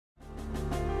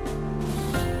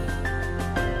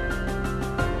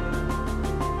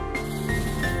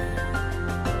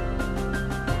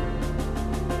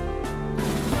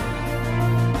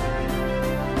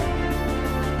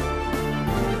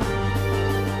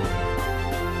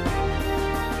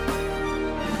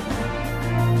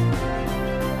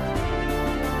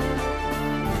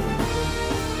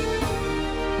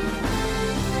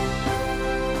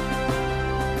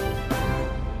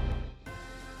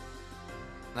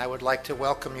I would like to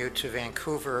welcome you to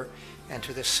Vancouver and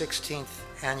to the 16th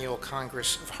Annual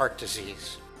Congress of Heart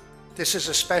Disease. This is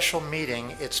a special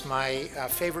meeting. It's my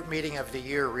favorite meeting of the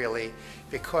year, really,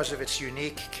 because of its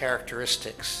unique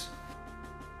characteristics.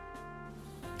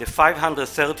 The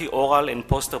 530 oral and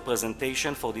poster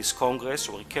presentation for this Congress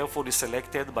were carefully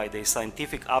selected by the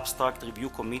Scientific Abstract Review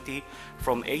Committee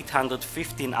from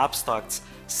 815 abstracts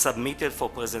submitted for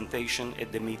presentation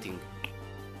at the meeting.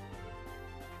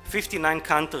 59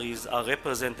 countries are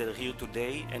represented here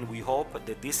today, and we hope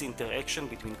that this interaction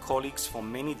between colleagues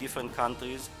from many different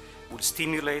countries will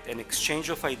stimulate an exchange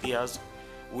of ideas,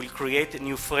 will create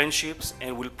new friendships,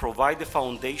 and will provide the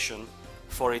foundation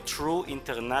for a true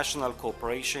international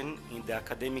cooperation in the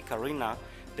academic arena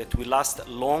that will last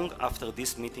long after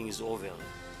this meeting is over.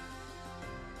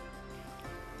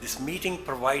 This meeting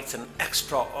provides an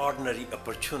extraordinary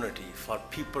opportunity for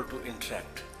people to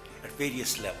interact at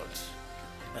various levels,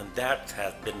 and that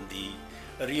has been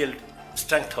the real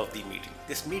strength of the meeting.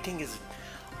 This meeting is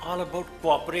all about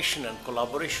cooperation and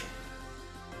collaboration.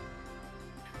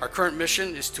 Our current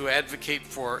mission is to advocate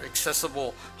for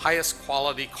accessible, highest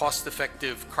quality,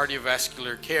 cost-effective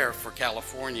cardiovascular care for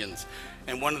Californians.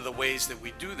 And one of the ways that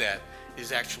we do that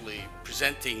is actually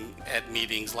presenting at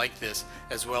meetings like this,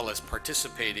 as well as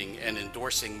participating and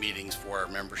endorsing meetings for our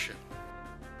membership.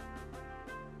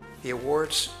 The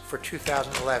awards for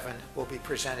 2011 will be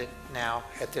presented now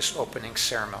at this opening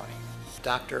ceremony.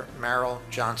 Dr. Merrill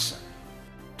Johnson,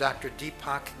 Dr.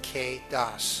 Deepak K.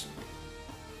 Das,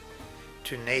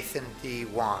 to Nathan D.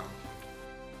 Wong,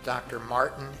 Dr.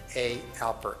 Martin A.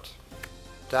 Alpert,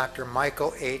 Dr.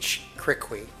 Michael H.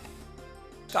 Criqui,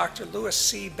 Dr. Louis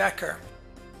C. Becker,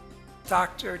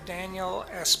 Dr. Daniel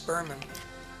S. Berman,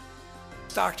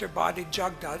 Dr. Badi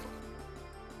Jagdad.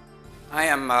 I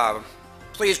am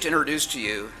pleased to introduce to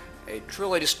you a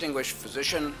truly distinguished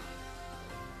physician,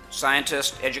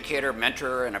 scientist, educator,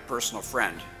 mentor, and a personal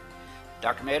friend.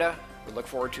 Dr. Mehta, we look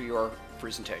forward to your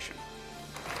presentation.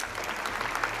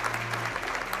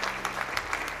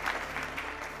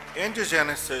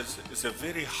 Angiogenesis is a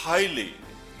very highly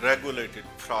regulated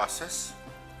process.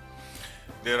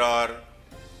 There are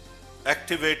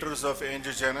activators of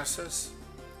angiogenesis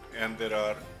and there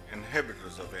are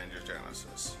inhibitors of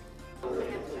angiogenesis.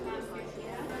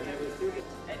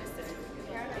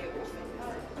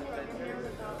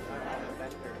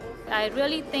 I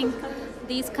really think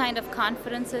these kind of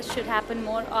conferences should happen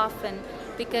more often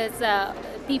because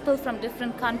people from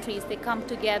different countries, they come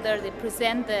together, they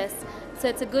present this. So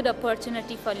it's a good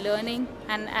opportunity for learning,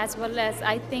 and as well as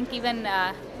I think even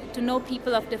to know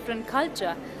people of different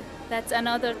culture. That's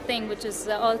another thing which is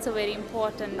also very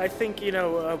important. I think,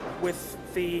 with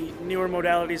the newer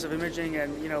modalities of imaging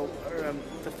and,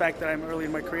 the fact that I'm early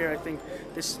in my career, I think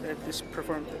this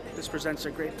presents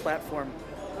a great platform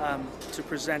to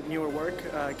present newer work,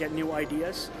 get new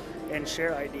ideas, and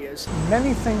share ideas.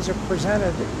 Many things are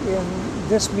presented in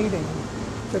this meeting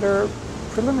that are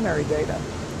preliminary data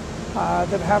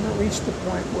that haven't reached the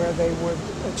point where they would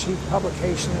achieve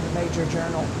publication in a major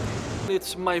journal.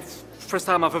 It's my first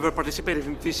time I've ever participated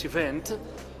in this event,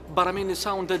 but it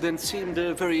sounded and seemed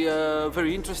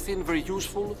very interesting, very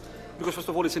useful, because first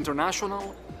of all it's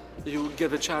international. You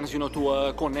get the chance,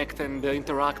 to connect and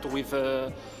interact with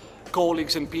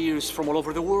colleagues and peers from all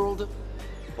over the world.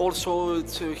 Also,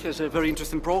 it has a very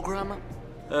interesting program,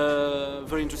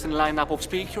 very interesting lineup of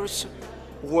speakers,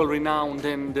 well-renowned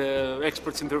and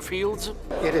experts in their fields.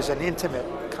 It is an intimate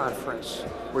conference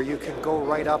where you can go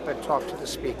right up and talk to the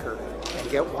speaker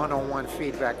and get one-on-one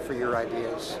feedback for your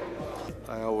ideas.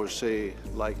 I always say,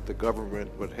 like the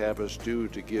government would have us do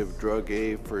to give drug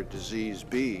A for disease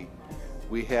B,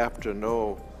 we have to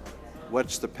know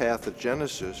what's the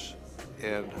pathogenesis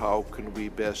and how can we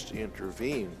best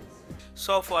intervene.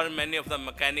 So far, many of the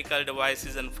mechanical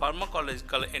devices and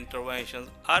pharmacological interventions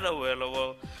are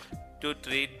available to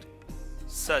treat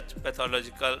such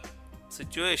pathological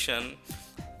situation.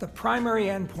 The primary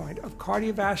endpoint of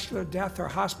cardiovascular death or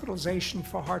hospitalization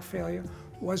for heart failure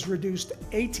was reduced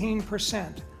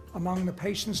 18% among the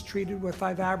patients treated with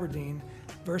ivabradine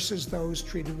versus those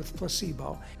treated with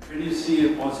placebo. Can you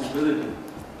see a possibility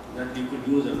that you could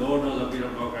use a lower dose of beta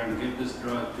blocker and give this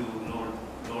drug to lower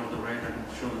the rate and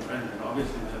show the benefit?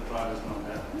 Obviously, the trial is not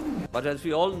that. But as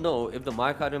we all know, if the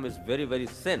myocardium is very, very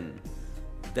thin,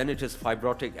 then it is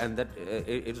fibrotic, and that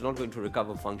it's not going to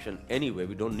recover function anyway.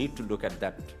 We don't need to look at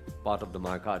that part of the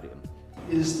myocardium.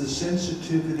 Is the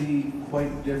sensitivity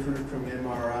quite different from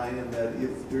MRI in that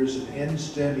if there's an end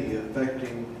STEMI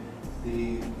affecting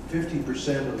the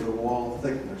 50% of the wall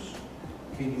thickness,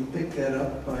 can you pick that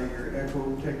up by your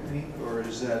echo technique, or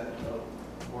is that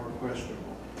more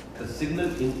questionable? the signal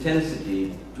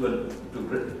intensity to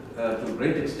a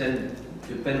great extent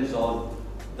depends on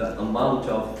the amount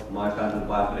of myocardial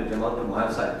viability, amount of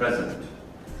myocyte present.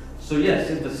 So yes,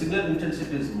 if the signal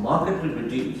intensity is markedly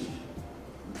reduced,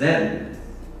 then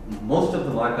most of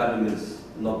the myocardium is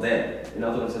not there. In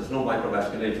other words, there's no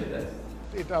microvasculature there.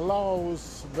 It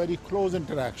allows very close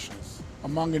interactions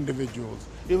among individuals,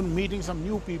 even meeting some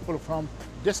new people from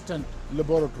distant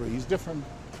laboratories, different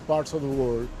parts of the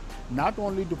world, not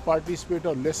only to participate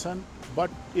or listen,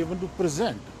 but even to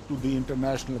present to the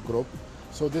international group.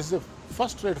 So this is a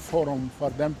first-rate forum for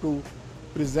them to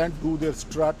present, do their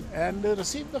strut, and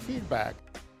receive the feedback.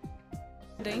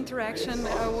 The interaction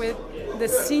with the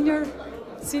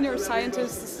senior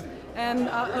scientists and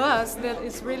us, that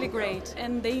is really great,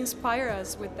 and they inspire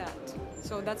us with that.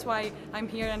 So that's why I'm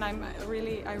here, and I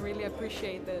really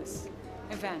appreciate this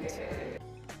event.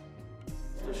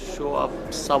 Show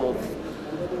up some of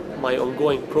my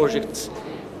ongoing projects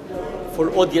for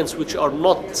audience which are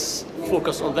not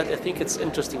focused on that. I think it's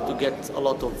interesting to get a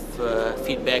lot of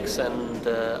feedbacks and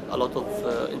a lot of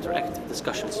interactive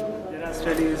discussions. There are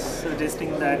studies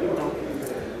suggesting that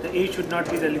the age should not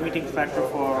be the limiting factor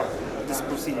for this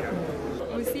procedure.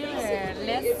 We see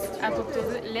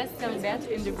less cell death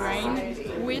in the brain,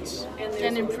 which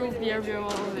can improve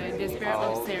behavioral despair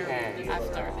observed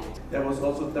after. There was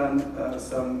also done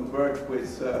some work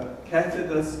with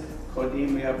catheters called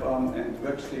EMEA-BOM, and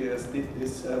Workstayers did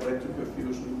this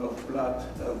retroperfusion of blood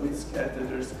with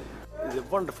catheters. It's a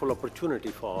wonderful opportunity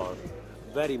for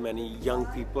very many young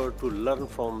people to learn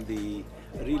from the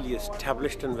really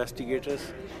established investigators,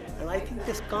 and I think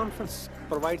this conference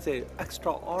provides an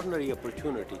extraordinary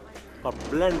opportunity for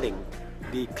blending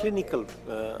the clinical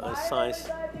science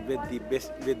with the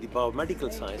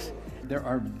biomedical science. There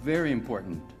are very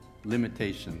important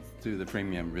limitations to the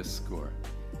premium risk score.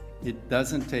 It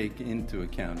doesn't take into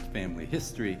account family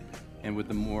history, and with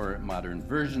the more modern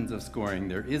versions of scoring,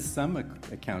 there is some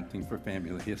accounting for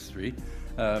family history,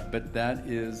 but that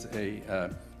is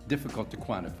difficult to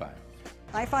quantify.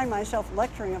 I find myself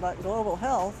lecturing about global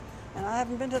health, and I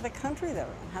haven't been to the country they're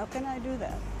in. How can I do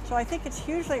that? So I think it's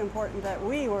hugely important that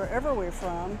we, wherever we're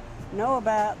from, know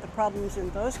about the problems in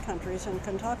those countries and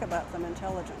can talk about them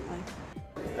intelligently.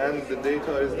 And the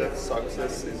data is that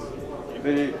success is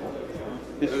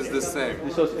the same.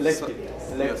 This was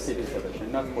elective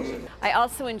intervention, not possible. I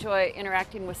also enjoy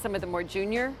interacting with some of the more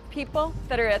junior people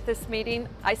that are at this meeting.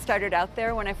 I started out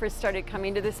there when I first started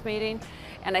coming to this meeting,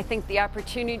 and I think the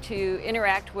opportunity to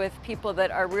interact with people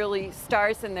that are really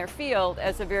stars in their field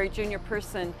as a very junior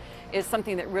person is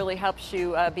something that really helps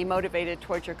you be motivated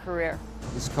towards your career.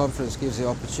 This conference gives the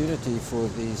opportunity for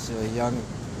these young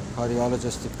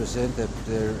cardiologists to present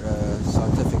their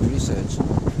scientific research,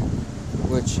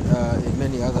 which in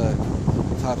many other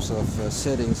types of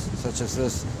settings such as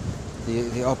this,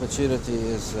 the opportunity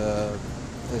is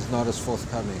not as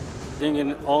forthcoming. I think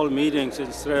in all meetings,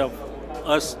 instead of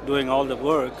us doing all the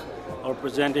work or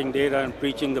presenting data and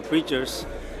preaching the preachers,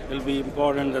 it'll be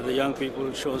important that the young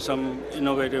people show some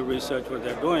innovative research what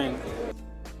they're doing.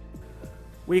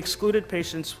 We excluded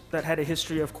patients that had a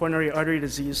history of coronary artery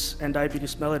disease and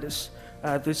diabetes mellitus.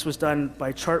 This was done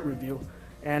by chart review,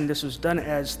 and this was done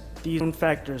as these known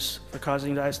factors for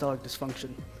causing diastolic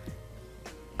dysfunction.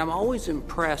 I'm always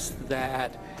impressed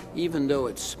that even though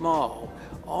it's small,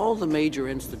 all the major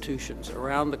institutions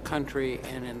around the country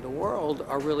and in the world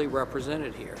are really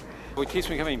represented here. What keeps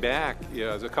me coming back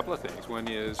is a couple of things. One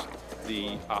is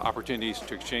the opportunities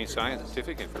to exchange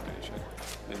scientific information,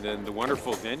 and then the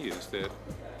wonderful venues that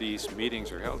these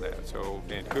meetings are held at. So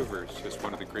Vancouver is just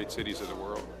one of the great cities of the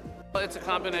world. It's a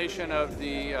combination of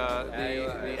the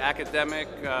academic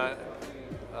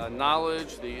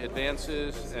knowledge, the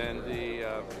advances, and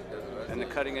the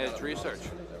cutting-edge research.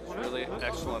 It's really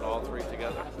excellent, all three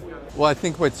together. Well, I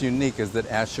think what's unique is that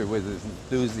Asher, with his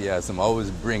enthusiasm,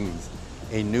 always brings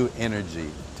a new energy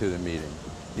to the meeting.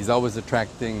 He's always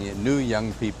attracting new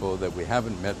young people that we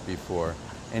haven't met before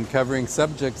and covering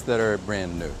subjects that are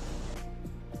brand new.